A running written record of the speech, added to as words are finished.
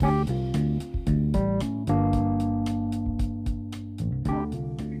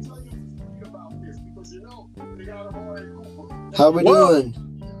How we doing?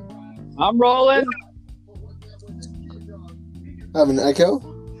 I'm rolling. Have an echo?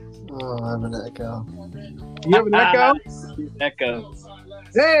 Oh, I have an echo. You have an echo? Echo.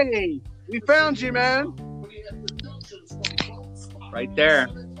 Hey, we found you, man. Right there.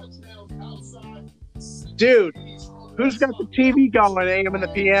 Dude, who's got the TV going, AM and the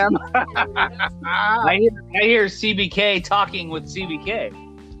PM? I hear CBK talking with CBK.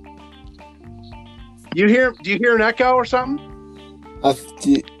 Do you hear an echo or something?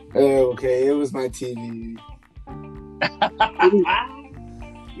 Okay, it was my TV.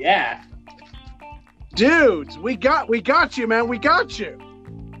 Yeah. Dudes, we got you, man. We got you.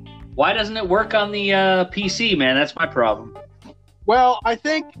 Why doesn't it work on the PC, man? That's my problem. Well, I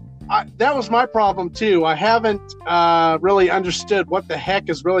think that was my problem, too. I haven't really understood what the heck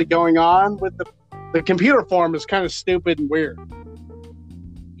is really going on with the computer form is kind of stupid and weird.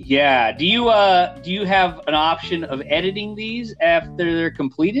 Yeah. Do you have an option of editing these after they're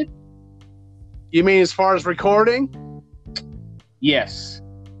completed? You mean as far as recording? Yes.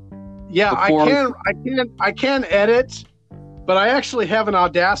 Yeah, I can edit, but I actually have an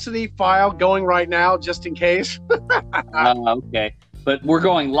Audacity file going right now just in case. Okay. But we're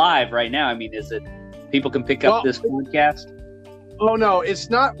going live right now. I mean, is it people can pick up this podcast? Oh no, it's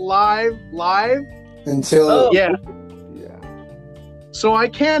not live Until yeah. So I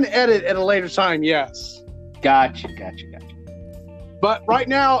can edit at a later time, yes. Gotcha. But right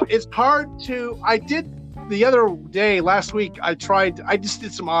now it's hard to. I did the other day, last week. I just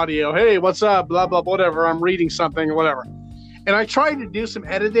did some audio. Hey, what's up? Blah blah whatever. I'm reading something or whatever, and I tried to do some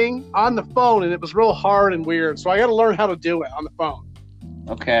editing on the phone, and it was real hard and weird. So I got to learn how to do it on the phone.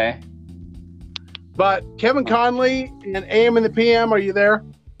 Okay. But Kevin Connelly and AM and the PM, are you there?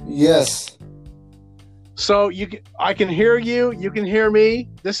 Yes. So I can hear you. You can hear me.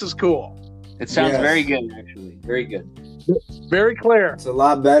 This is cool. It sounds very good, actually. Very good. Very clear. It's a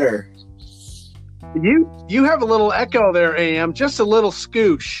lot better. You have a little echo there, AM. Just a little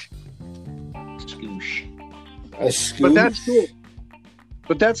scoosh. Scoosh. A scoosh? But that's cool.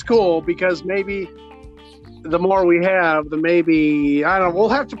 But that's cool because maybe the more we have, the maybe, I don't know, we'll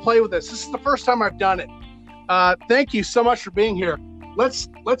have to play with this. This is the first time I've done it. Thank you so much for being here. Let's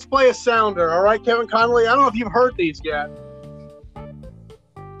play a sounder, all right, Kevin Connelly? I don't know if you've heard these yet.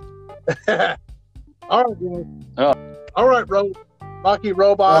 All right, man. Oh. All right, Rocky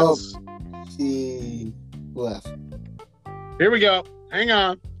Robots. Oh, he left. Here we go. Hang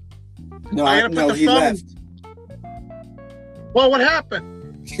on. No, he left. Well, what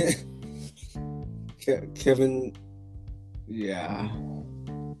happened? Kevin, yeah.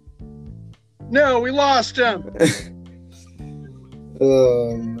 No, we lost him.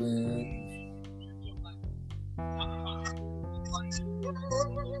 Oh, man.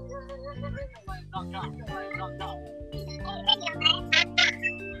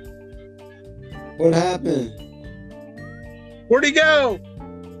 What happened? Where'd he go?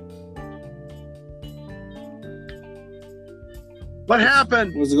 What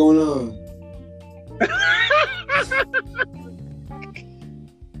happened? What's going on?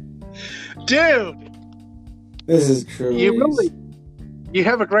 Dude, this is crazy. You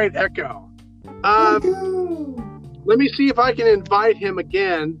have a great echo. Let me see if I can invite him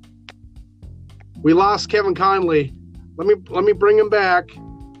again. We lost Kevin Connelly. Let me bring him back.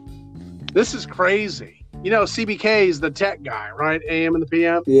 This is crazy. You know, CBK is the tech guy, right? AM and the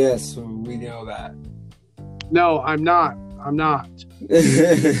PM? Yes, we know that. No, I'm not.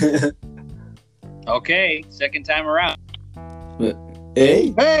 Okay, second time around.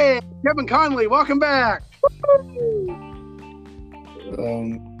 Hey, Kevin Connelly, welcome back.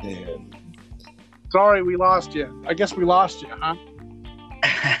 Man. Sorry, we lost you. I guess we lost you, huh?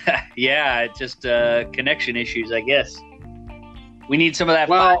 Yeah, it's just connection issues, I guess. We need some of that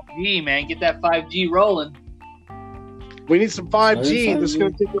 5G, man. Get that 5G rolling. We need some 5G. This is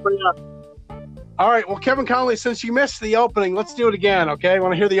going to take everybody up. All right. Well, Kevin Connelly, since you missed the opening, let's do it again, okay?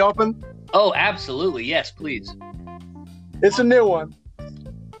 Want to hear the open? Oh, absolutely. Yes, please. It's a new one.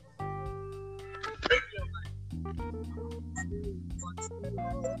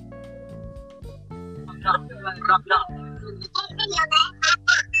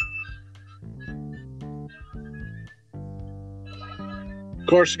 Of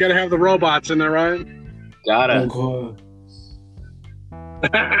course, you got to have the robots in there, right? Gotta.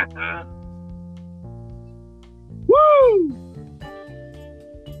 Woo!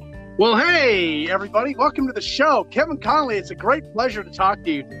 Well, hey, everybody. Welcome to the show. Kevin Connelly, it's a great pleasure to talk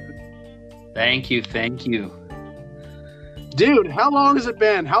to you, dude. Thank you. Dude, how long has it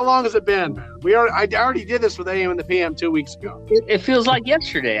been? I already did this with AM and the PM 2 weeks ago. It feels like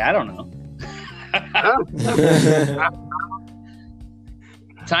yesterday. I don't know.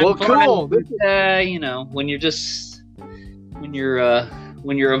 Time Well, flies, cool. you know, when you're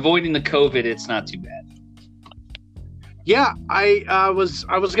avoiding the COVID, it's not too bad. Yeah, I was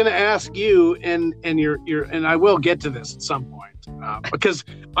going to ask you, and I will get to this at some point because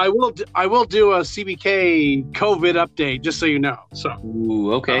I will do a CBK COVID update, just so you know. So,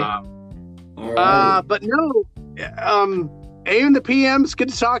 Ooh, okay. But no, AM the PM, it's good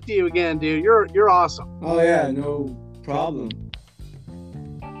to talk to you again, dude. You're awesome. Oh yeah, no problem.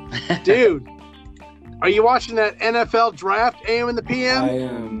 Dude, are you watching that NFL draft, AM and the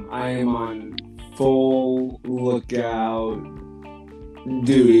PM? I am on full lookout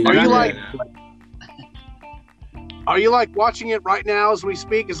duty. Are you right like- now. Are you like watching it right now as we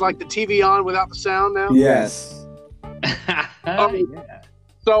speak? Is like the TV on without the sound now? Yes. Oh, yeah.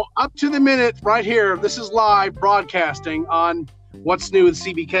 So up to the minute right here, this is live broadcasting on What's New with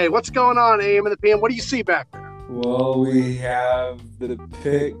CBK. What's going on, AM and the PM? What do you see back there? Well, we have the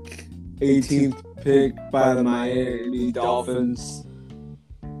 18th pick by the Miami Dolphins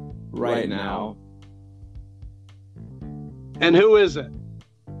right now. And who is it?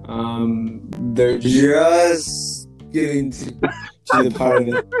 They're just getting to the part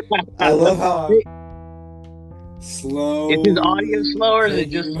of it. I love how slow. Is his audio slow or is it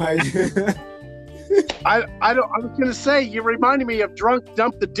just? I was gonna say you reminded me of Drunk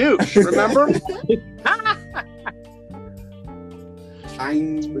Dump the Douche. Remember?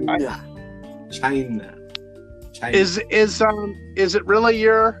 China. Is it really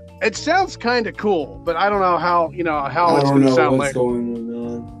your? It sounds kind of cool, but I don't know how I it's don't going to know sound what's like. going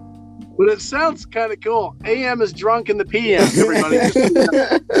on. But it sounds kind of cool. AM is drunk in the PM. Everybody.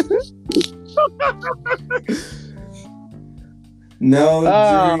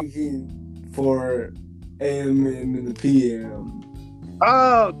 No drinking for AM and the PM.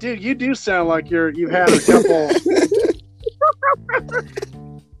 Oh, dude, you do sound like you've had a couple.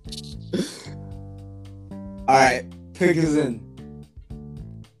 All right, pick us in.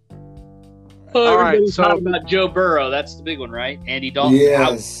 Oh, All right, everybody's so- talking about Joe Burrow. That's the big one, right? Andy Dalton's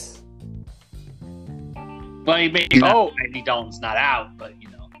Yes. out. Well, maybe not. Oh. Andy Dalton's not out, but you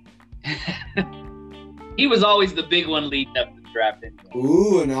know, he was always the big one leading up to the draft. Anyway.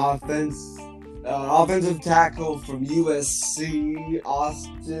 Ooh, an offensive tackle from USC,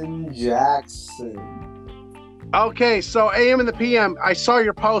 Austin Jackson. Okay, so AM and the PM. I saw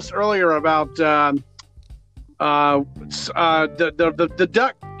your post earlier about the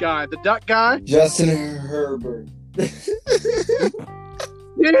duck guy. The duck guy. Justin Herbert.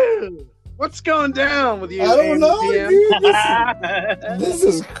 Dude, what's going down with you? I don't AM know, and the PM? dude. This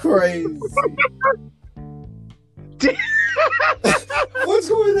is crazy. What's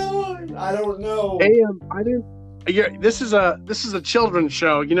going on? I don't know. AM, I didn't. This is a children's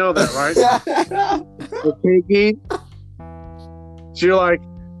show. You know that, right? Okay, Pete? So you're like,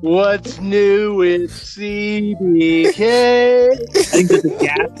 what's new with CBK? I think there's a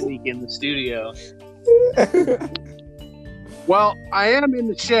gas leak in the studio. Well, I am in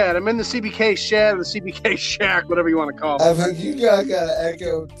the shed. I'm in the CBK shed or the CBK shack, whatever you want to call I it. think you got an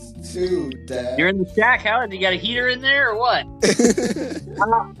echo too, Dad. You're in the shack, Howard. You got a heater in there or what?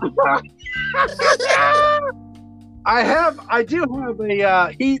 I do have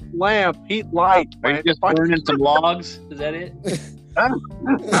a heat light. Are you just burning some logs? Is that it? Got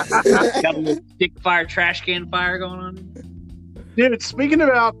a little stick fire, trash can fire going on? Dude, speaking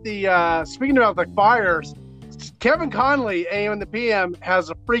about the fires, Kevin Connelly, AM and the PM, has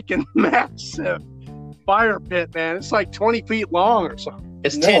a freaking massive fire pit, man. It's like 20 feet long or something.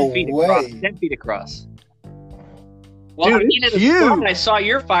 It's No 10 feet across. way. 10 feet across. Well, Dude, I needed it's a huge. spot, and I saw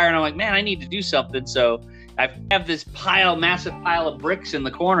your fire, and I'm like, man, I need to do something. So I have this massive pile of bricks in the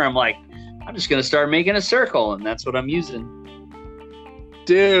corner. I'm like, I'm just going to start making a circle, and that's what I'm using.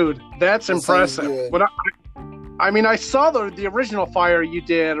 Dude, that's That sounds impressive. good. When I saw the original fire you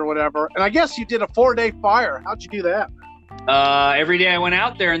did or whatever, and I guess you did a 4-day fire. How'd you do that? Every day I went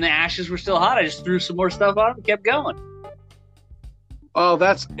out there, and the ashes were still hot. I just threw some more stuff on them and kept going. Oh,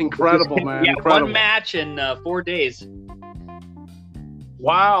 that's incredible, man. Yeah, Incredible. one match in 4 days.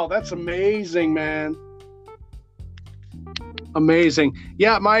 Wow, that's amazing, man. Amazing.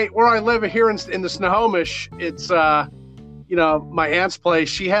 Yeah, where I live here in the Snohomish, it's my aunt's place.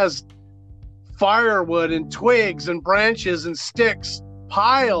 She has firewood and twigs and branches and sticks,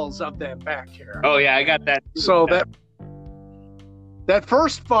 piles of them back here. Oh, yeah, I got that. So that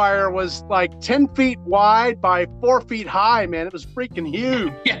first fire was like 10 feet wide by 4 feet high, man. It was freaking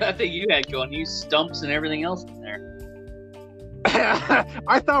huge. Yeah, that thing you had going. You stumps and everything else in there.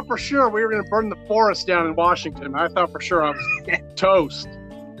 I thought for sure we were going to burn the forest down in Washington. I thought for sure I was toast.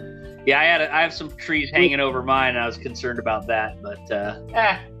 Yeah, I have some trees hanging over mine, and I was concerned about that, but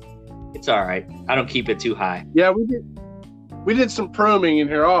it's all right. I don't keep it too high. Yeah, we did some pruning in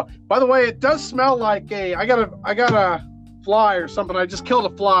here. Oh, by the way, it does smell like I got a fly or something. I just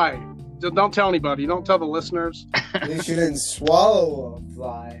killed a fly. Just don't tell anybody. Don't tell the listeners. At least you didn't swallow a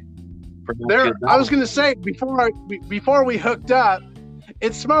fly. I was gonna say before we hooked up,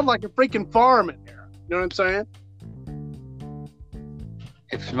 it smelled like a freaking farm in there. You know what I'm saying?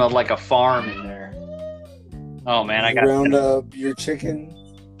 It smelled like a farm in there. Oh man, I got round up your chicken.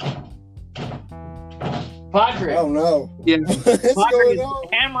 Padre. Oh no! Yeah, What's going on?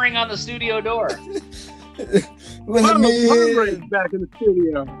 Hammering on the studio door. Let me Padre's in. back in the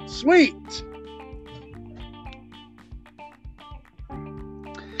studio. Sweet.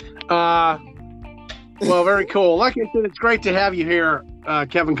 Well, very cool. Like I said, it's great to have you here,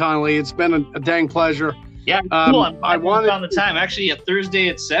 Kevin Connelly. It's been a dang pleasure. Yeah, cool. I wanted on the time. Actually, a Thursday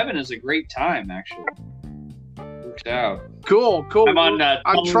at 7 is a great time. Actually, works out. Cool. I'm on.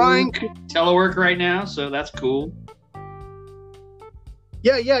 I'm trying to. telework right now, so that's cool.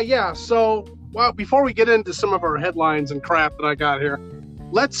 Yeah. So, well, before we get into some of our headlines and crap that I got here,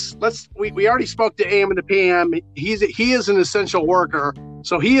 we already spoke to AM and the PM. He is an essential worker,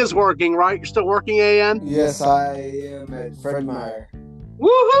 so he is working, right? You're still working, AM? Yes, I am at Fred Meyer.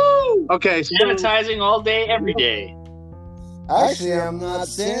 Woohoo! Okay, so, Sanitizing all day, every day. Actually, I'm not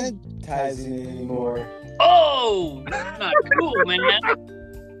sanitizing anymore. Oh, that's not cool, man.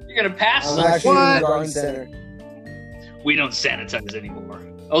 You're gonna pass I'm some. actually in What? the garden center. We don't sanitize anymore.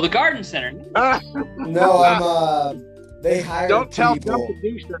 Oh, the garden center. No, I'm they hired don't tell people. dump the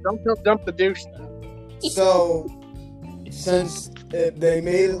douche there. Don't tell dump the douche there. So, since they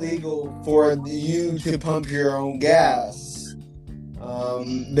made it legal for you to pump your own gas,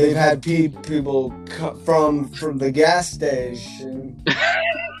 they've had people from the gas station.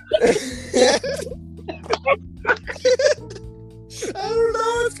 I don't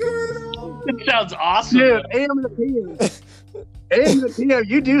know what's going on. It sounds awesome. Dude, AM and the PM,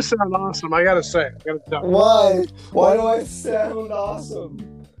 you do sound awesome. I gotta say, Why? Why do I sound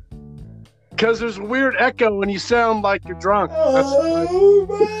awesome? Because there's a weird echo when you sound like you're drunk. Oh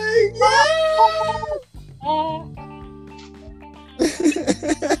my god!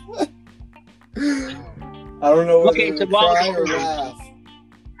 I don't know whether Okay, to so while cry we're- or laugh.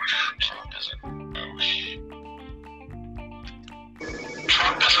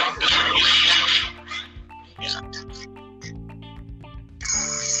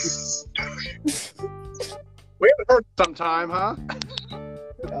 We haven't heard sometime, huh?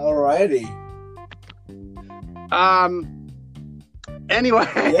 Alrighty. Anyway,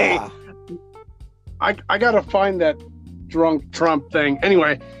 Yeah. I gotta find that drunk Trump thing.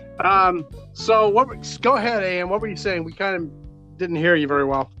 Anyway, so go ahead, AM. What were you saying? We kind of didn't hear you very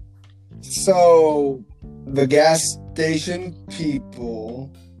well. So the gas station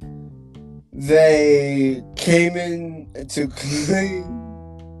people, they came in to clean,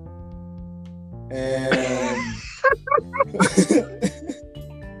 and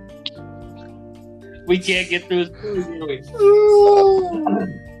We can't get through his food, do we?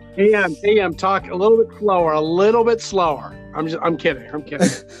 AM, talk a little bit slower. I'm kidding.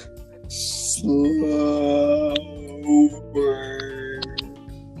 slower.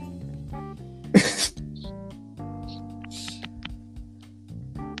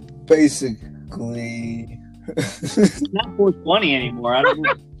 Basically, It's not 420 anymore. I don't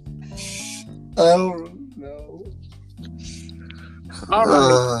know. I don't know. All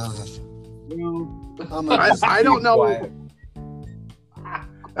right. I don't know. Quiet.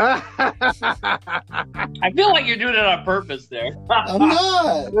 I feel like you're doing it on purpose there. I'm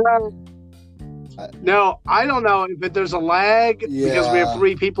not. No, I don't know if there's a lag because we have Yeah.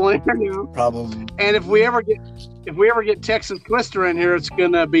 3 people in here now. Probably. And if we ever get Texas Twister in here, it's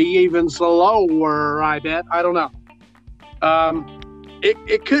gonna be even slower. I bet. I don't know.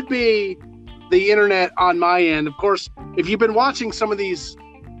 It could be the internet on my end. Of course, if you've been watching some of these,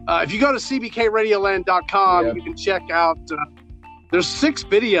 if you go to cbkradioland.com, Yep. you can check out. There's 6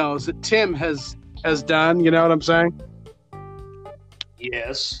 videos that Tim has done. You know what I'm saying?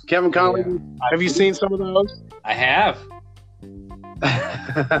 Yes, Kevin Connelly, Yeah. have you seen some of those? I have.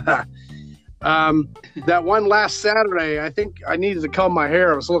 That one last Saturday, I think I needed to comb my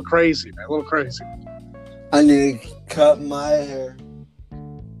hair. It was a little crazy, man. A little crazy. I need to cut my hair.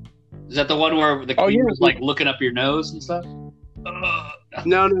 Is that the one where the Oh, queen yeah. was like looking up your nose and stuff?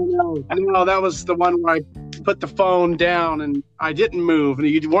 No. That was the one where I put the phone down and I didn't move, and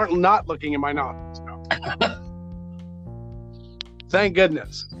you weren't not looking in my nostrils. No. Thank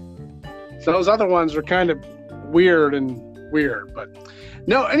goodness. Those other ones are kind of weird, but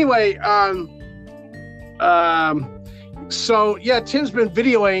No, anyway, so yeah, Tim's been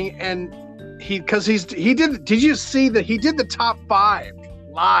videoing, and did you see that he did the top 5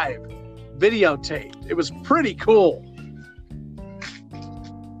 live videotaped? It was pretty cool.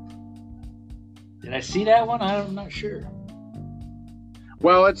 Did I see that one? I'm not sure.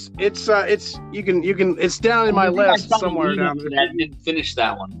 Well, it's down in my list somewhere down there. I didn't finish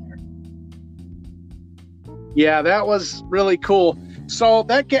that one. Yeah, that was really cool. So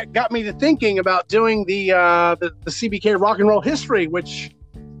that got me to thinking about doing the CBK Rock and Roll History, which,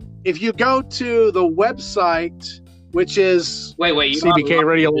 if you go to the website, which is wait, CBK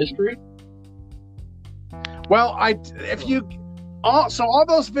Radio History. Well, all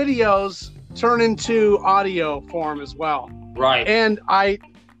those videos turn into audio form as well, right? And I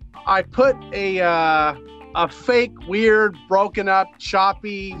put a fake, weird, broken up,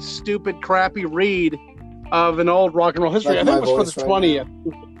 choppy, stupid, crappy read of an old Rock and Roll History. Like I think it was for the 20th.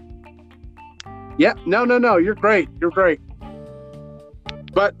 Yeah, no, you're great.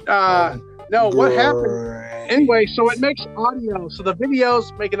 But no, what happened? Anyway, so it makes audio. So the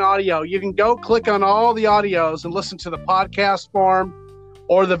videos make an audio. You can go click on all the audios and listen to the podcast form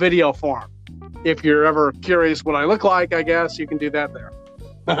or the video form. If you're ever curious what I look like, I guess you can do that there.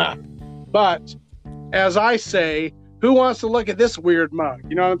 But as I say, who wants to look at this weird mug?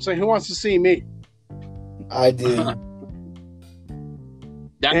 You know what I'm saying? Who wants to see me? I do.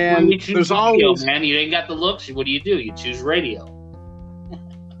 That's And when you choose there's radio, always- man. You ain't got the looks. What do? You choose radio.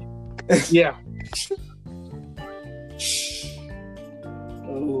 Yeah.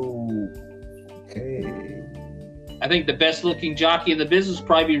 Okay. I think the best looking jockey in the business would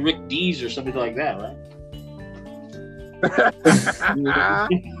probably be Rick Dees or something like that, right?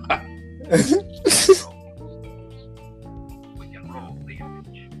 We can roll the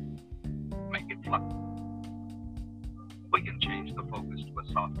image, make it fluffy. We can change the focus to a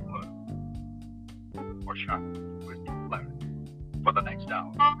soft blur, or sharpen it with clarity for the next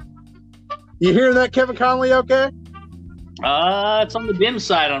hour. You hear that, Kevin Connelly? Okay. It's on the dim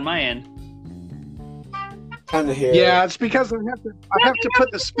side on my end. Kind of hear. Yeah, it's because I have to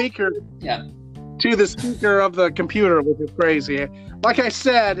put the speaker Yeah. to the speaker of the computer, which is crazy. Like I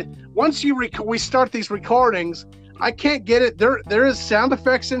said, once we start these recordings, I can't get it. There is sound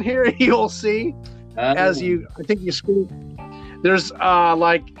effects in here. You'll see I think you scream. There's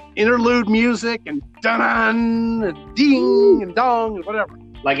like interlude music and dun and ding and dong and whatever.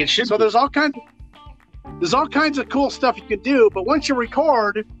 like it should. So there's all kinds of cool stuff you can do. But once you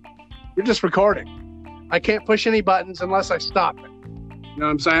record, you're just recording. I can't push any buttons unless I stop it. You know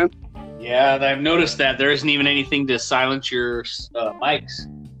what I'm saying? Yeah, I've noticed that there isn't even anything to silence your mics.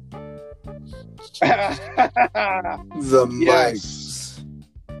 The Yes.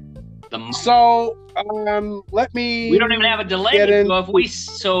 mics. So let me. We don't even have a delay. Get in.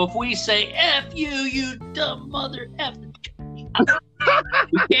 So if we say "F you, you dumb mother F," we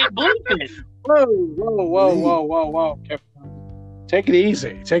can't believe it. Whoa. Kevin. Take it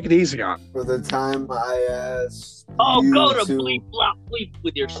easy on. For the time I asked. Oh, you go to bleep blop bleep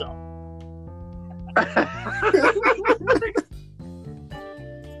with yourself.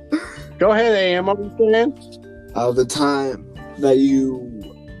 Go ahead, AM. What are you saying? The time that you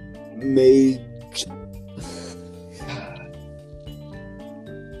made.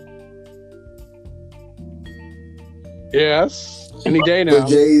 Yes. Any day The now.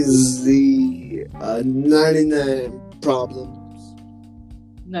 Jay-Z 99 problems.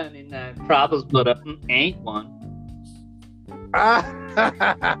 99 problems, but ain't one. You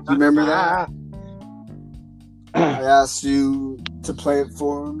remember that? I asked you to play it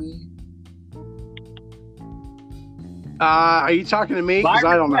for me. Are you talking to me? Because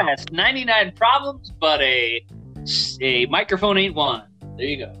I don't know. 99 problems, but a microphone ain't one. There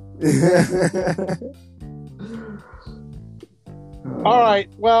you go. All right.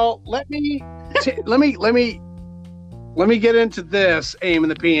 Well, let me get into this AM and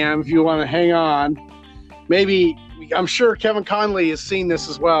the PM. If you want to hang on, maybe I'm sure Kevin Connelly has seen this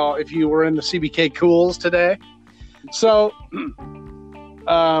as well. If you were in the CBK Cools today, so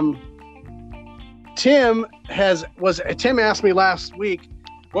Tim asked me last week,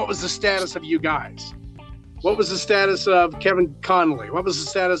 what was the status of you guys? What was the status of Kevin Connelly? What was the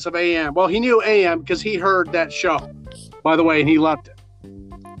status of AM? Well, he knew AM because he heard that show, by the way, and he loved it.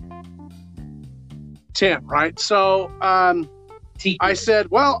 Tim, right? So I said,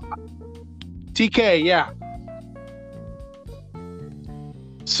 well, TK, yeah.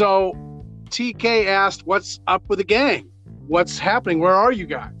 So TK asked, what's up with the gang? What's happening? Where are you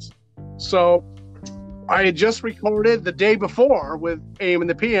guys? So I had just recorded the day before with AM and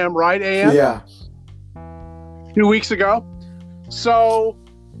the PM, right, AM? Yeah. 2 weeks ago. So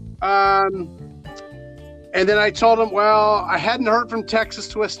And then I told him, well, I hadn't heard from Texas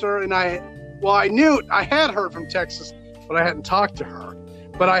Twister, and I knew I had heard from Texas, but I hadn't talked to her.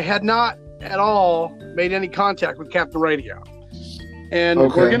 But I had not at all made any contact with Captain Radio. And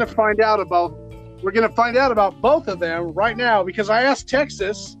we're going to find out about both of them right now, because I asked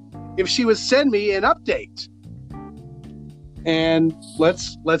Texas if she would send me an update. And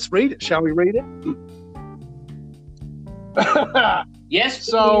let's read it. Shall we read it? Yes.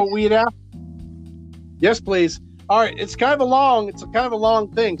 Please. So we'd asked. Yes, please. All right. It's kind of a long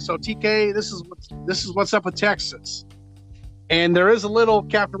thing. So TK, this is what's up with Texas. And there is a little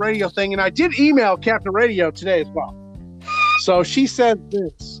Captain Radio thing, and I did email Captain Radio today as well. So she says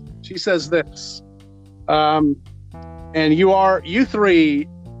this. And you three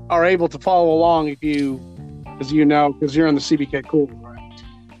are able to follow along because you're in the CBK Cool,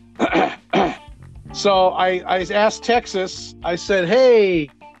 right? So I asked Texas, I said, hey,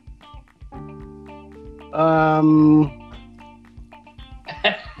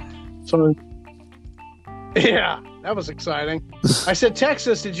 so yeah, that was exciting. I said,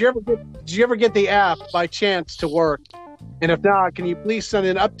 Texas, did you ever get the app by chance to work? And if not, can you please send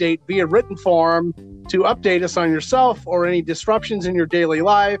an update via written form to update us on yourself or any disruptions in your daily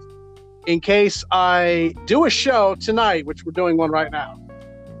life in case I do a show tonight, which we're doing one right now.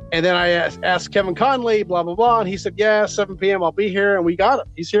 And then I asked Kevin Connelly, blah, blah, blah. And he said, yeah, 7 p.m. I'll be here. And we got him.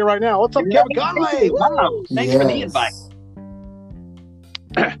 He's here right now. What's up, Kevin Connelly? Wow. Thanks for the invite.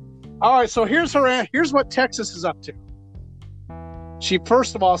 All right. So here's what Texas is up to. She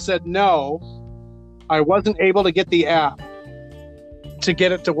first of all said, no, I wasn't able to get the app to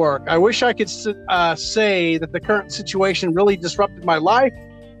get it to work. I wish I could say that the current situation really disrupted my life,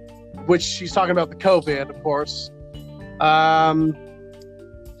 which she's talking about the COVID, of course.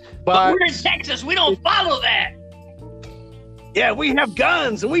 But we're in Texas. We don't follow that. Yeah, we have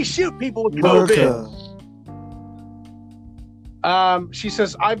guns and we shoot people with COVID. She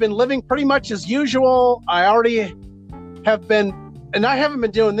says, I've been living pretty much as usual. I already have been, and I haven't been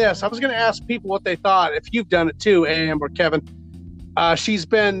doing this. I was going to ask people what they thought, if you've done it too, Am or Kevin. She's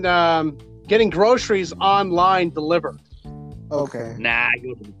been getting groceries online delivered. Okay. Nah,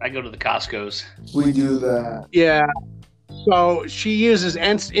 I go to the Costco's. We do that. Yeah. So she uses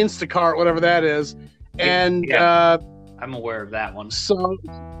Instacart, whatever that is. And I'm aware of that one. So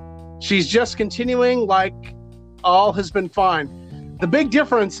she's just continuing like all has been fine. The big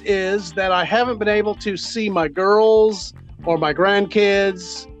difference is that I haven't been able to see my girls or my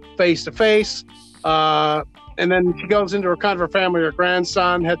grandkids face to face. And then she goes into her family. Her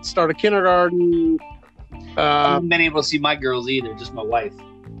grandson had to start a kindergarten. I haven't been able to see my girls either, just my wife.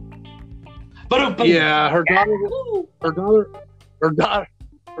 Yeah, her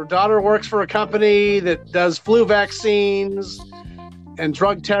daughter works for a company that does flu vaccines and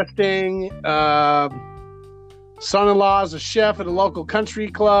drug testing. Son-in-law is a chef at a local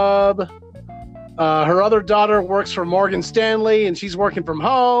country club. Her other daughter works for Morgan Stanley, and she's working from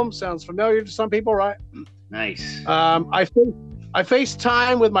home. Sounds familiar to some people, right? Nice. I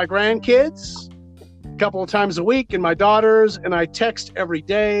FaceTime with my grandkids a couple of times a week and my daughters, and I text every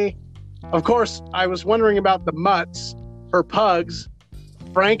day. Of course, I was wondering about the Mutts, her pugs,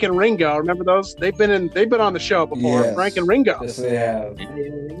 Frank and Ringo. Remember those? They've been on the show before. Yes. Frank and Ringo. Yes, they have.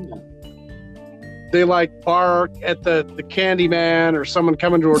 They like bark at the candy man or someone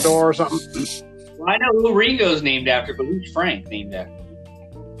coming to her door or something. Well, I know who Ringo's named after, but who's Frank named after?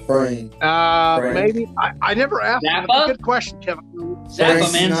 Frank. Maybe. I never asked. Zappa? That's a good question, Kevin.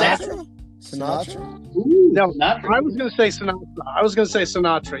 Zappa, man. Zappa? Sinatra? Ooh, no, I was going to say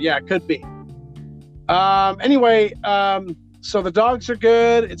Sinatra. Yeah, it could be. Anyway, so the dogs are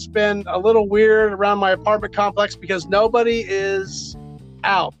good. It's been a little weird around my apartment complex because nobody is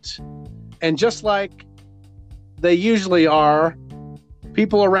out. And just like they usually are,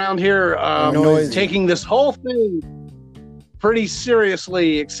 people around here taking this whole thing pretty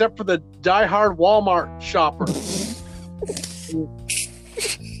seriously, except for the diehard Walmart shopper.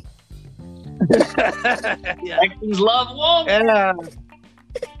 Texans love Walmart. Yeah.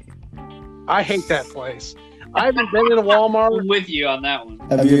 I hate that place. I haven't been in a Walmart. I'm with you on that one.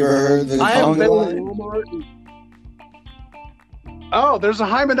 Have you ever heard the I haven't been conga in a line? Walmart. Oh, there's a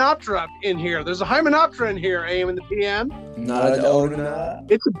Hymenoptera in here. There's a Hymenoptera in here, AM in the PM. Not an Odina.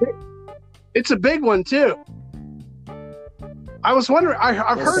 It's a big one too. I was wondering. I've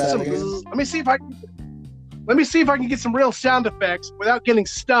What's heard that some. again? Let me see if I can get some real sound effects without getting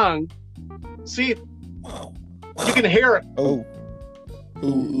stung. See if you can hear it. Oh.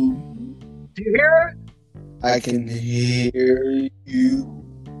 Ooh. Do you hear it? I can hear you.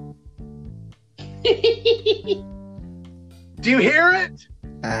 Do you hear it?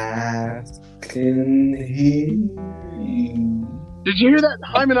 I can hear you. Did you hear that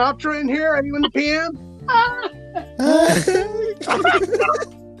Hymenoptera in here? Anyone in the PM?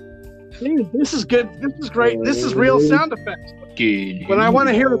 Dude, this is good. This is great. This is real sound effects. When I want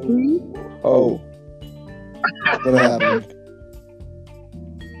to hear a bee. Oh. What happened?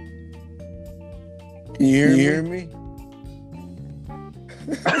 Can you hear me?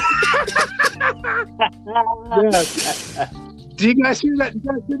 Yes. Do you guys hear that? Do you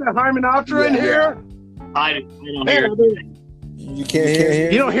guys hear that Hymenoptera in here? I don't hear it. You can't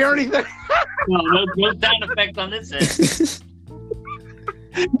hear? You don't hear anything? No sound effects on this end.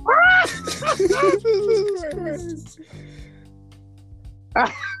 By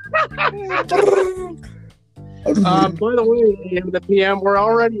the way, in the PM, we're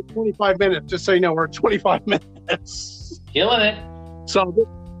already at 25 minutes. Just so you know, we're at 25 minutes. Killing it. So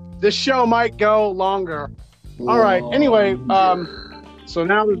this show might go longer. All right. Anyway, so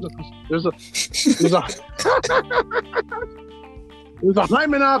now there's a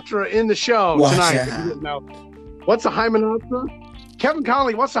Hymenoptera in the show tonight. If you didn't know. What's a Hymenoptera? Kevin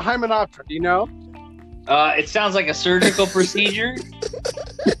Connelly, what's a Hymenoptera? Do you know? It sounds like a surgical procedure.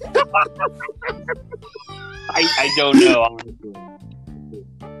 I don't know. Honestly.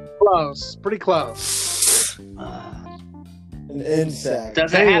 Close. Pretty close. An insect.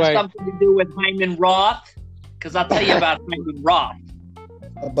 Does it have something to do with Hyman Roth? Because I'll tell you about Hyman Roth.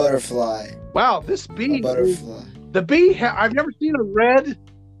 A butterfly. Wow, this bee. A butterfly. The bee. I've never seen a red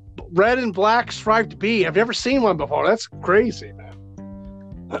and black striped bee. I've never seen one before. That's crazy, man.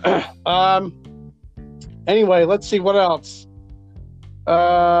 Anyway, let's see what else.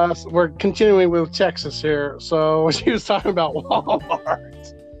 So we're continuing with Texas here. So she was talking about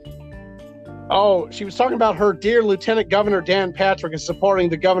Walmart. Oh, she was talking about her dear Lieutenant Governor Dan Patrick is supporting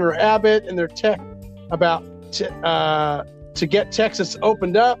the Governor Abbott and their to get Texas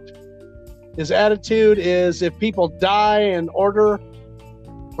opened up. His attitude is if people die in order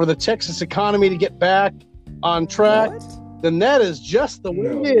for the Texas economy to get back on track, then that is just the way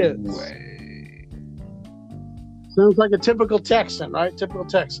it is. Sounds like a typical Texan, right? Typical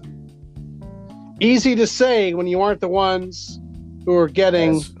Texan. Easy to say when you aren't the ones who are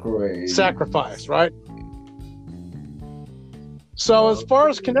getting sacrificed, right? So as far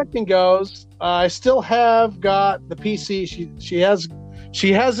as connecting goes, I still have got the PC.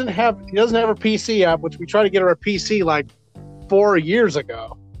 She doesn't have her PC up, which we tried to get her a PC like 4 years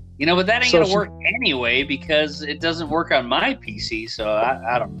ago. You know, but that ain't gonna work anyway because it doesn't work on my PC. So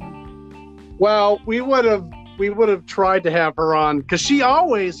I don't know. Well, we would have tried to have her on because she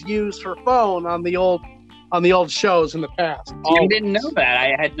always used her phone on the old shows in the past. I didn't know that.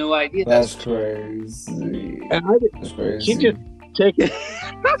 I had no idea. That's crazy. And That's crazy. She just take it.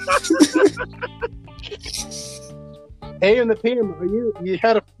 Hey, in the PM, you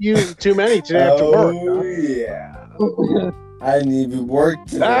had a few too many today after work. Oh yeah. I didn't even work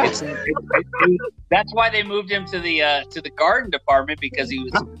today. That's why they moved him to the garden department because he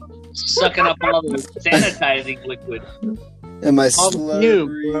was sucking up all the sanitizing liquid. Am I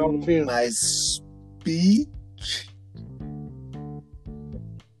slurring my speech?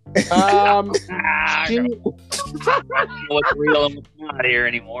 What's real and what's not here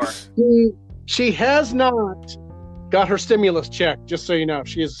anymore. She has not got her stimulus check, just so you know.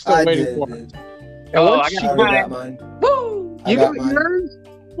 She is still waiting for it. I got mine. Woo! You got yours?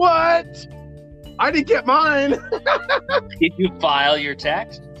 What? I didn't get mine. Did you file your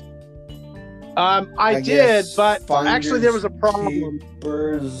tax? I did, but actually there was a problem.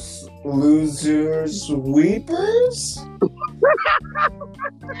 Keepers, losers, weepers?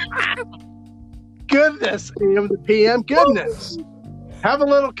 Goodness, the PM, goodness. Have a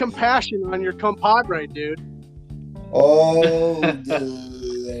little compassion on your compadre, dude. Oh,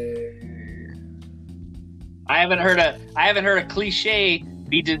 I haven't heard a cliche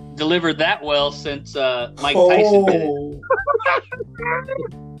be delivered that well since Mike Tyson did it.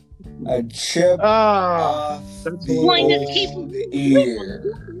 A chip off the ear.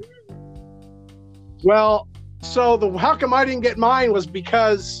 Well, so how come I didn't get mine was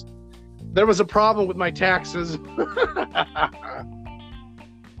because there was a problem with my taxes.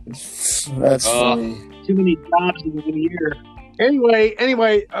 That's funny. Too many jobs in 1 year. Anyway,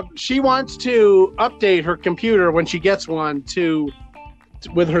 she wants to update her computer when she gets one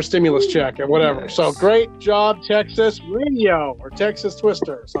with her stimulus check or whatever. Nice. So great job, Texas Radio or Texas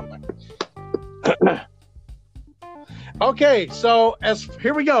Twister or something. Okay, so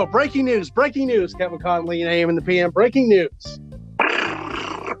here we go. Breaking news, Kevin Connelly and AM in the PM. Breaking news.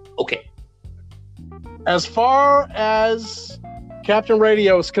 Okay. As far as Captain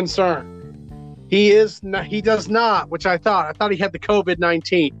Radio is concerned, He is. He does not. Which I thought. I thought he had the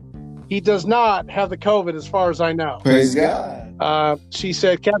COVID-19. He does not have the COVID, as far as I know. Praise God. She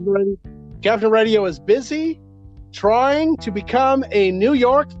said, Captain Radio is busy trying to become a New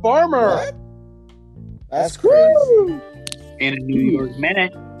York farmer. What? That's crazy. Woo! In a New York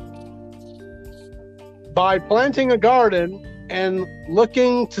minute. By planting a garden and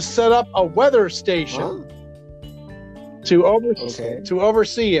looking to set up a weather station to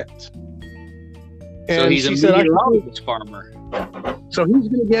oversee it. And So he's she a said, meteorologist farmer. so he's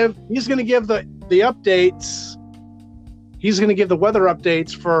going to give the updates. He's going to give the weather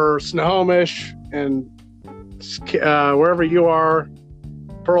updates for Snohomish and wherever you are,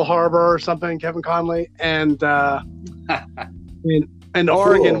 Pearl Harbor or something, Kevin Connelly, and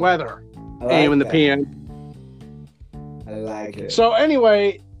Oregon weather, AM and the PM. I like it. So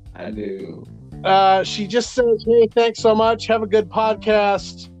anyway, I do. She just says, "Hey, thanks so much. Have a good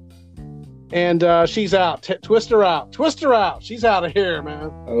podcast." And she's out. Twist her out. Twist her out. She's out of here,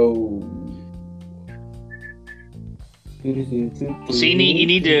 man. Oh. So you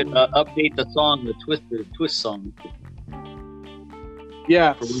need to update the song, the twist song.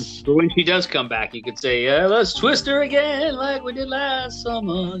 Yeah. For when she does come back, you could say, let's twist her again like we did last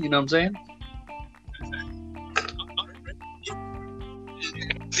summer. You know what I'm saying?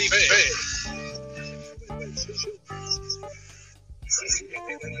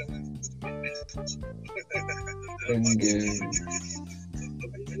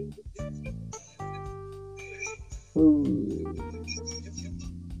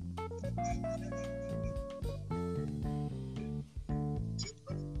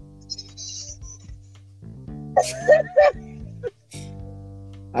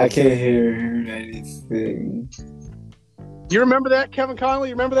 I can't hear anything. You remember that, Kevin Connelly?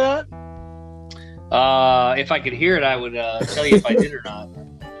 You remember that? If I could hear it, I would tell you if I did or not.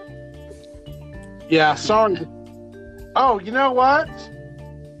 Yeah, sorry. Oh, you know what?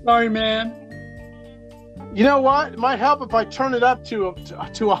 Sorry, man. You know what? It might help if I turn it up to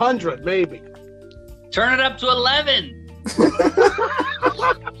 100, maybe. Turn it up to 11.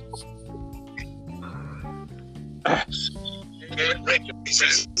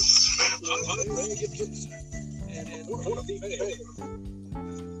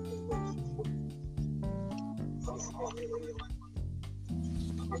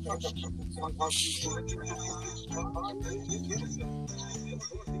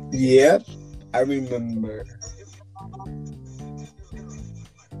 Yep, I remember.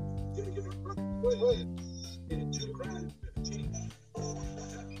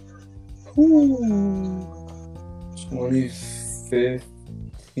 Ooh. 2015.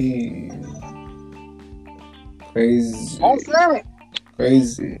 Crazy. Okay.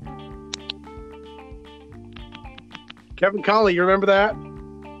 Crazy. Kevin Connelly, you remember that?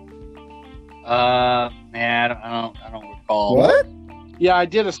 Man, I don't recall. What? Yeah, I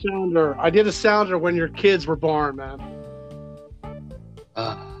did a sounder. I did a sounder when your kids were born, man.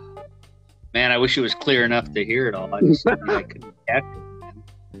 Man, I wish it was clear enough to hear it all. I couldn't catch it.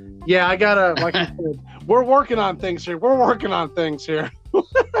 Yeah, I gotta, like I said, we're working on things here. Let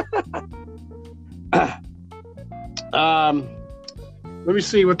me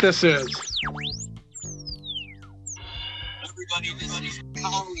see what this is. Everybody, this is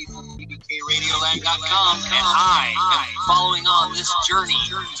Finaly from CBKRadioland.com, and I am following on this journey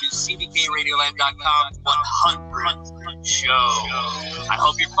to CBKRadioland.com's 100th show. I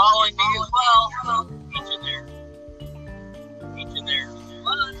hope you're following me as well. Each in there.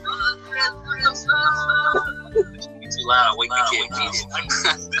 It's too loud. Wake the kids.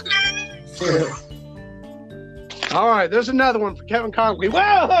 All right, there's another one for Kevin Connelly. Whoa!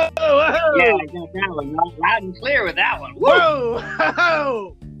 Yeah, I got that one loud and clear with that one.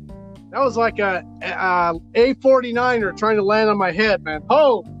 Whoa! That was like a A49er trying to land on my head, man.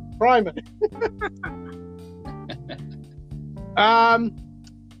 Oh, priming.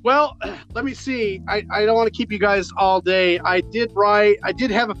 Well, let me see. I don't want to keep you guys all day. I did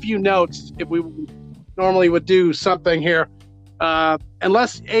have a few notes if we normally would do something here.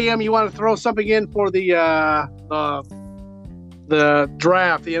 Unless AM, you want to throw something in for the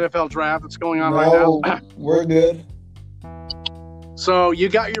draft, the NFL draft that's going on right now. We're good. So you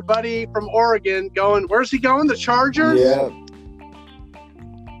got your buddy from Oregon going. Where's he going? The Chargers? Yeah.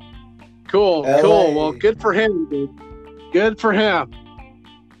 Cool. LA. Cool. Well, good for him, dude. Good for him.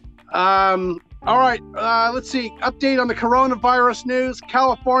 All right. Let's see. Update on the coronavirus news.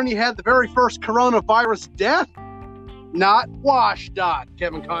 California had the very first coronavirus death. Not WashDOT,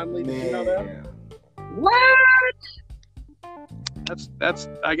 Kevin Connelly. Did you know that? What? That's.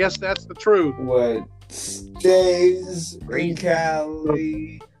 I guess that's the truth. What stays in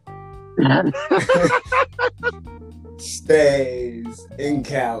Cali stays in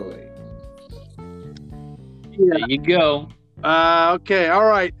Cali. There you go. Okay, all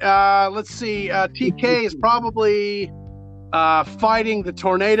right. Let's see. TK is probably fighting the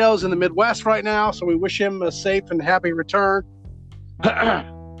tornadoes in the Midwest right now, so we wish him a safe and happy return.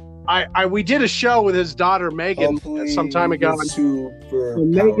 We did a show with his daughter Megan some time ago. Megan,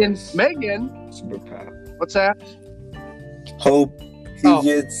 Superpower. what's that? Hope he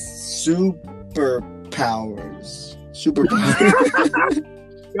gets superpowers. Superpowers.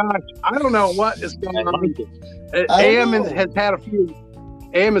 Gosh, I don't know what is going on. AM has had a few.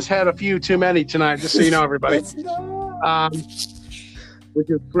 AM has had a few too many tonight. Just so you know, everybody. Which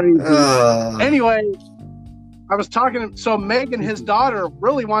is crazy. Anyway, I was talking. So Megan, his daughter,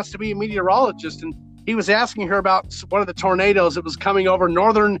 really wants to be a meteorologist, and he was asking her about one of the tornadoes that was coming over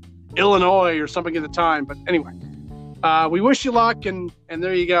northern Illinois or something at the time. But anyway, we wish you luck, and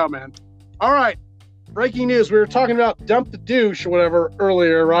there you go, man. All right. Breaking news. We were talking about dump the douche or whatever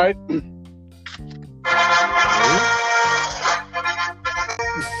earlier, right? Here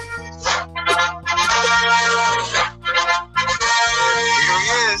he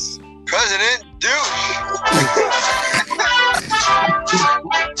is, President Douche. I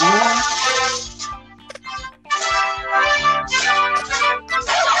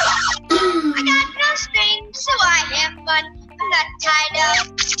got no strings, so I have fun. I'm not tied up.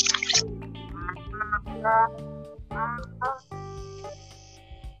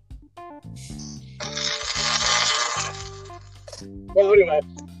 Well, anyway,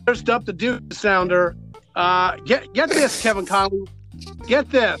 there's Dump the Douche sounder. Get this, Kevin Connelly. Get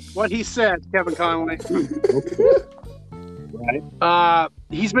this, what he said, Kevin Connelly. Right.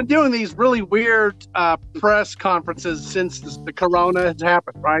 He's been doing these really weird press conferences since the corona has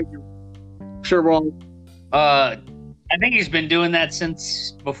happened, right? You're sure we're all... I think he's been doing that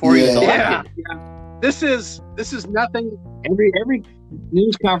since before he was elected. Yeah. This is nothing. Every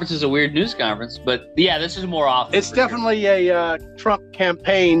news conference is a weird news conference, but yeah, this is more often. It's definitely a Trump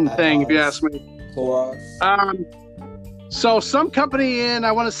campaign thing, if you ask me. So some company in,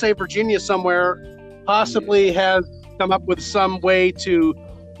 I want to say Virginia somewhere, possibly has come up with some way to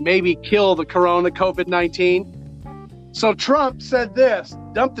maybe kill the corona COVID-19. So Trump said this,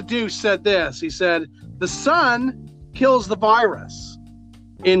 Dump the Douche said this. He said, the sun kills the virus,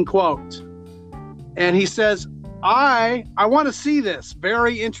 end quote. And he says, I want to see this.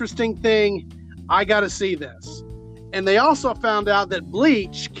 Very interesting thing. I got to see this. And they also found out that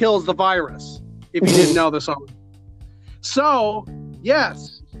bleach kills the virus, if you didn't know this already. So,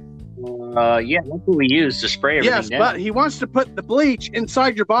 yes. Yeah, that's what we use to spray everything Yes, down. but he wants to put the bleach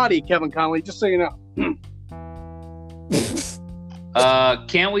inside your body, Kevin Connelly, just so you know.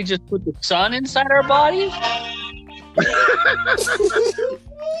 Can't we just put the sun inside our body?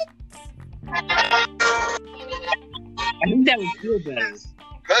 I think that would feel better.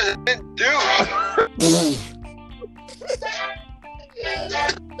 President Douche.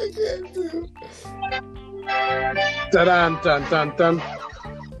 Dun dun dun dun. I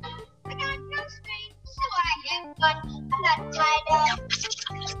got no strings, so I have fun. I'm not tied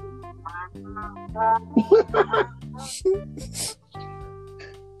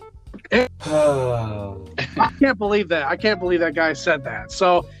I can't believe that. I can't believe that guy said that.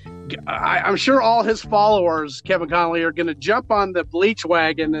 So I'm sure all his followers, Kevin Connelly, are going to jump on the bleach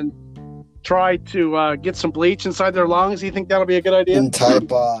wagon and try to get some bleach inside their lungs. Do you think that'll be a good idea? And Tide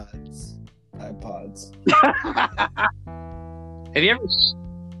Pods. Have you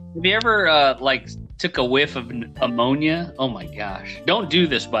ever like took a whiff of ammonia? Oh my gosh! Don't do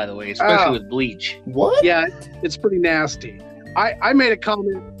this, by the way, especially with bleach. What? Yeah, it's pretty nasty. I made a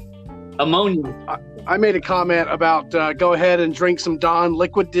comment. Ammonia. I made a comment about go ahead and drink some Dawn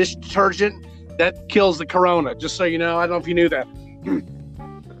liquid dish detergent. That kills the corona. Just so you know, I don't know if you knew that.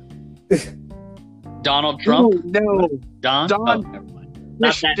 Donald Trump. No. Don. Dawn. Oh, never mind.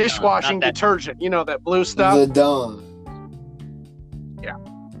 Not that Dishwashing Don, not that detergent. You know, that blue stuff. The Dawn.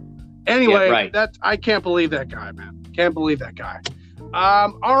 Anyway, Yeah, right. I can't believe that guy, man. Can't believe that guy.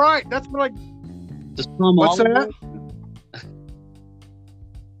 All right, that's what I. Does palm What's olive that? work?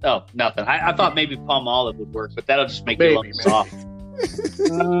 Oh, nothing. I thought maybe palm olive would work, but that'll just make your Maybe, lungs soft.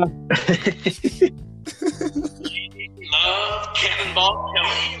 Love Kevin Ball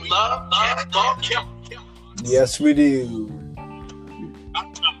Kelly. Love Ball Kelly. Yes, we do.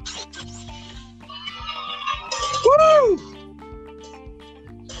 Woo!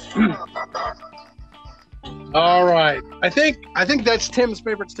 All right. I think that's Tim's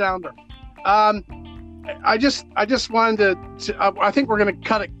favorite sounder. I just wanted to I think we're gonna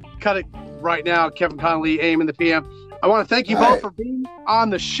cut it right now. Kevin Connelly, AM in the PM. I want to thank you both for being on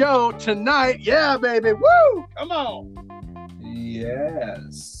the show tonight. Yeah, baby. Woo! Come on.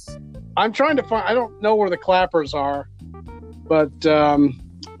 Yes. I'm trying to find, I don't know where the clappers are, but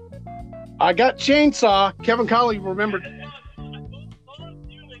I got Chainsaw. Kevin Connelly remembered.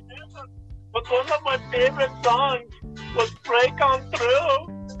 But one of my favorite songs was Break On Through.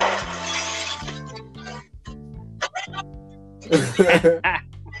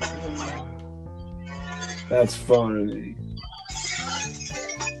 That's funny.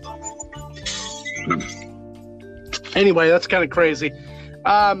 Anyway, that's kind of crazy.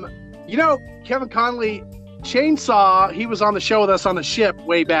 You know, Kevin Connelly, Chainsaw, he was on the show with us on the ship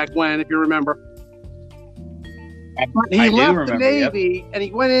way back when, if you remember. He left the Navy and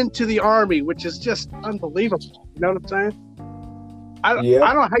he went into the Army, which is just unbelievable. You know what I'm saying? I don't know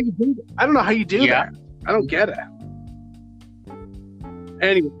how you do that. I don't know how you do that. I don't get it.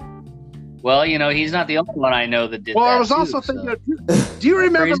 Anyway. Well, you know, he's not the only one I know that did that. Well, I was also thinking, do you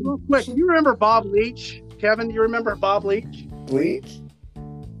remember, real quick, do you remember Bob Leach? Kevin, do you remember Bob Leach? Leach?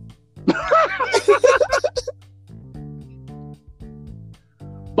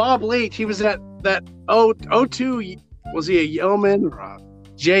 Bob Leach, he was at that O2, was he a yeoman or a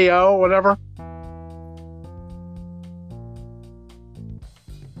JO, whatever?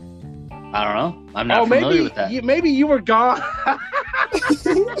 I don't know. I'm not familiar with that. Maybe you were gone.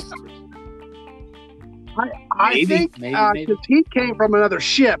 I think because he came from another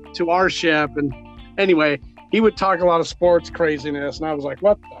ship to our ship, and anyway, he would talk a lot of sports craziness, and I was like,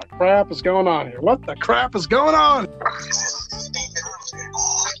 what the crap is going on here? What the crap is going on?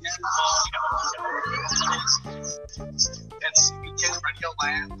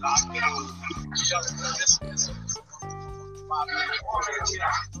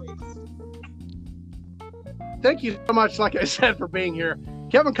 Thank you so much, like I said, for being here.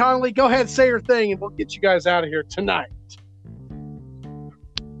 Kevin Connelly, go ahead and say your thing, and we'll get you guys out of here tonight.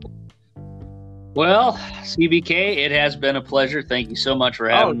 Well, CBK, it has been a pleasure. Thank you so much for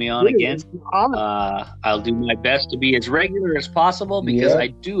having me on again. I'll do my best to be as regular as possible because I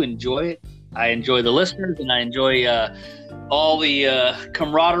do enjoy it. I enjoy the listeners, and I enjoy all the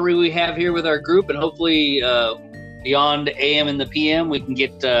camaraderie we have here with our group, and hopefully beyond AM and the PM, we can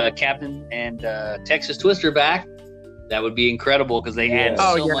get Captain and Texas Twister back. That would be incredible because they add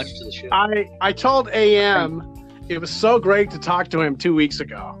so much to the show. I told AM it was so great to talk to him 2 weeks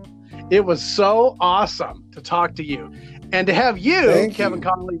ago. It was so awesome to talk to you. And to have you, Kevin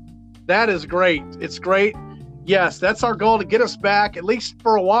Connelly, that is great. It's great. Yes, that's our goal, to get us back, at least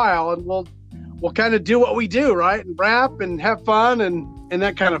for a while, and we'll kind of do what we do, right? And rap and have fun and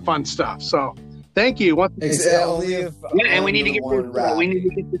that kind of fun stuff. So thank you. And we need to get this. We need to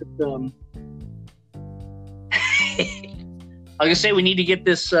get this. I was gonna say we need to get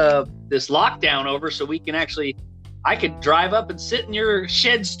this this lockdown over so we can actually. I could drive up and sit in your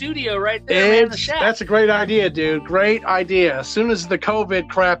shed studio right there, man, in the shack. That's a great idea, dude. Great idea. As soon as the COVID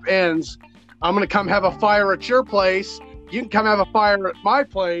crap ends, I'm gonna come have a fire at your place. You can come have a fire at my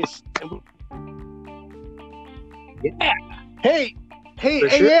place. Yeah. Hey,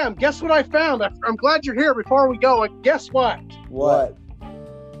 AM, guess what I found? I'm glad you're here. Before we go, guess what? What?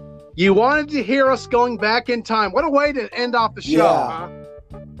 You wanted to hear us going back in time. What a way to end off the show, huh?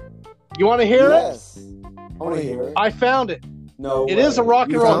 You want to hear it? I want to hear it. I found it. No, it is a rock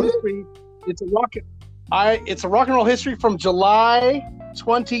and roll history. It's a rock and roll history from July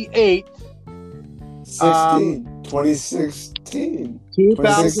 28th, 2016.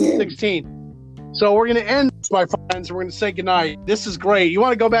 So we're going to end, my friends. We're going to say goodnight. This is great. You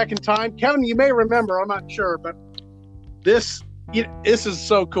want to go back in time? Kevin, you may remember. I'm not sure, but this is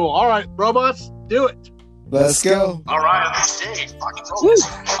so cool. All right, robots, do it. Let's go. All right, on this day, rock and roll. It's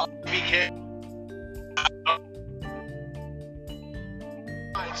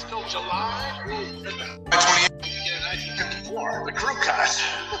still July 28th, 1954. The Crew Cuts.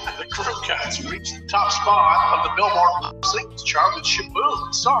 The Crew Cuts reached the top spot of the Billboard singles chart with Shaboom,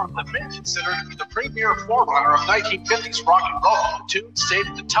 a song that many considered to be the premier forerunner of 1950s rock and roll. The tune stayed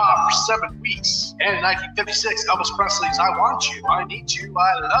at the top for 7 weeks. And in 1956, Elvis Presley's I Want You, I Need You,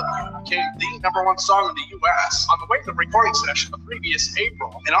 I Love You became the #1 song in the U.S. On the way to the recording session the previous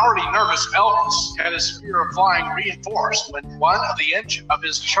April, an already nervous Elvis had his fear of flying reinforced when one of the engine of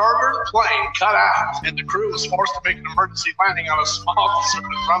his chartered plane cut out, and the crew was forced to make an emergency landing on a small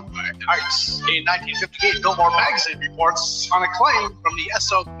deserted runway. Nice. In 1958, Billboard magazine reports on a claim from the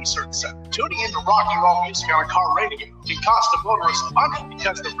SO Research Center. Tuning into rock and roll music on a car radio can cost a motorist money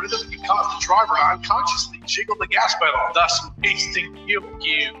because the rhythm can cause the driver to unconsciously jiggle the gas pedal, thus wasting fuel.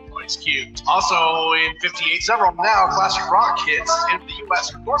 You Rubik's Cube. Also in 58, several now classic rock hits in the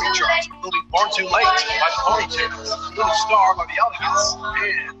U.S. recording charts, including Born Too Late by the Ponytails, Little Star by the Elegants,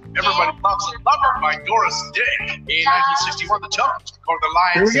 and Everybody Loves a Lover by Doris Day. In 1961, the Tones recorded the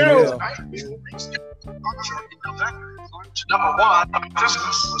Lions. Here we go. To number one,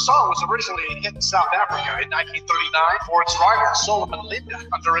 Christmas. The song was originally a hit in South Africa in 1939 for its rival Solomon Linda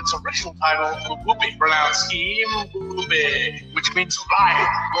under its original title, Whoopie, pronounced Mbube, which means lion. And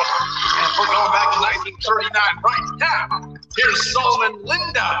we're going back to 1939 right now. Here's Solomon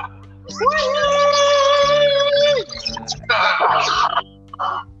Linda.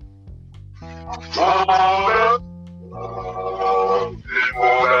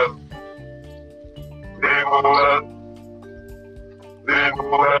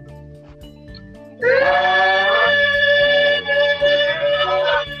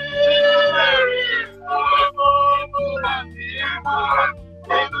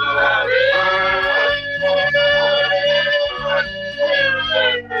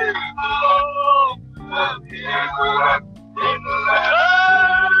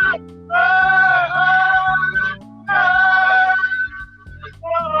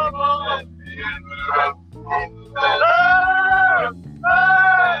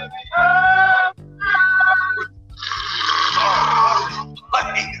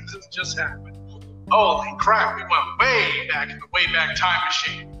 This just happened. Holy crap, we went way back in the Wayback Time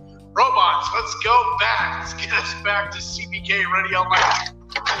Machine. Robots, let's go back. Let's get us back to CBK Radio Land.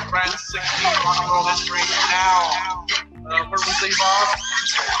 Brand 16 rock and roll history. Now, where we leave off?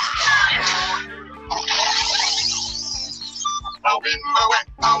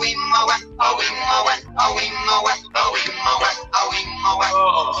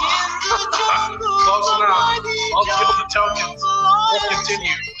 Close enough. I'll give the tokens. We'll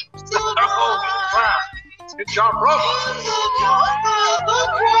continue. Holy crap. Good job, Robots.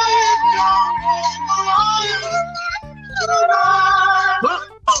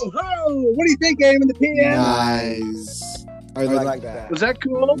 What do you think, AM in the PM? Nice. I like that. Was that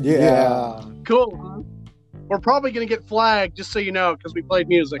cool? Yeah. Cool, huh? We're probably going to get flagged, just so you know, because we played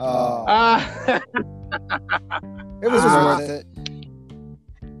music. It was worth it.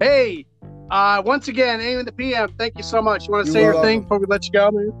 Hey, once again, AM in the PM, thank you so much. You want to say your thing before we let you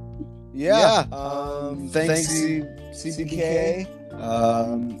go, man? Yeah. Thanks, CBK.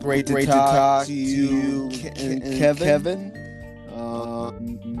 Great to talk to you and Kevin.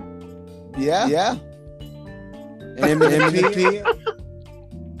 Yeah. And MVP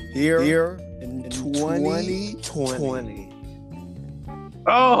here in 2020.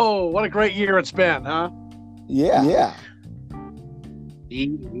 Oh, what a great year it's been, huh? Yeah.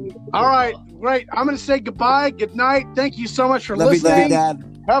 All right, great. I'm going to say goodbye. Good night. Thank you so much for Love listening. you, Dad.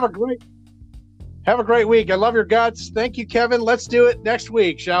 Have a great week. I love your guts. Thank you, Kevin. Let's do it next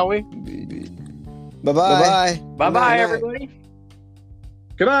week, shall we? Bye-bye. Bye-bye, everybody.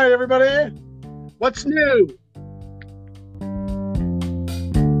 Good night, everybody. What's new?